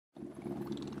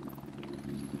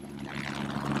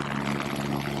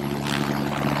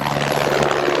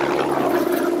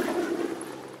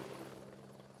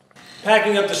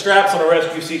Packing up the straps on a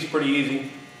rescue seat is pretty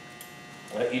easy.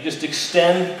 You just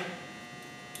extend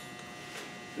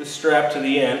this strap to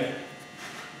the end,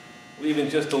 leaving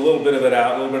just a little bit of it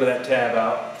out, a little bit of that tab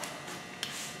out.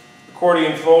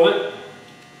 Accordion fold it,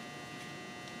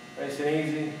 nice and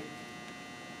easy.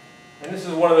 And this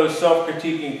is one of those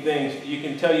self-critiquing things. You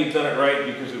can tell you've done it right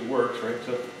because it works, right?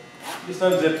 So just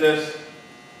unzip this,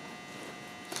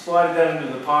 slide it down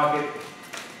into the pocket,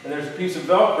 and there's a piece of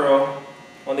Velcro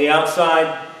on the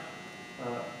outside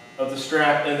of the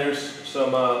strap, and there's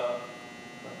some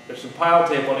pile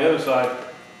tape on the other side.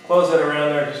 Close that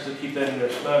around there just to keep that in there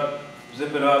snug.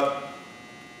 Zip it up,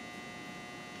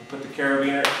 and put the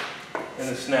carabiner and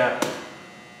the snap.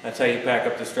 That's how you pack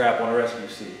up the strap on a rescue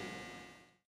seat.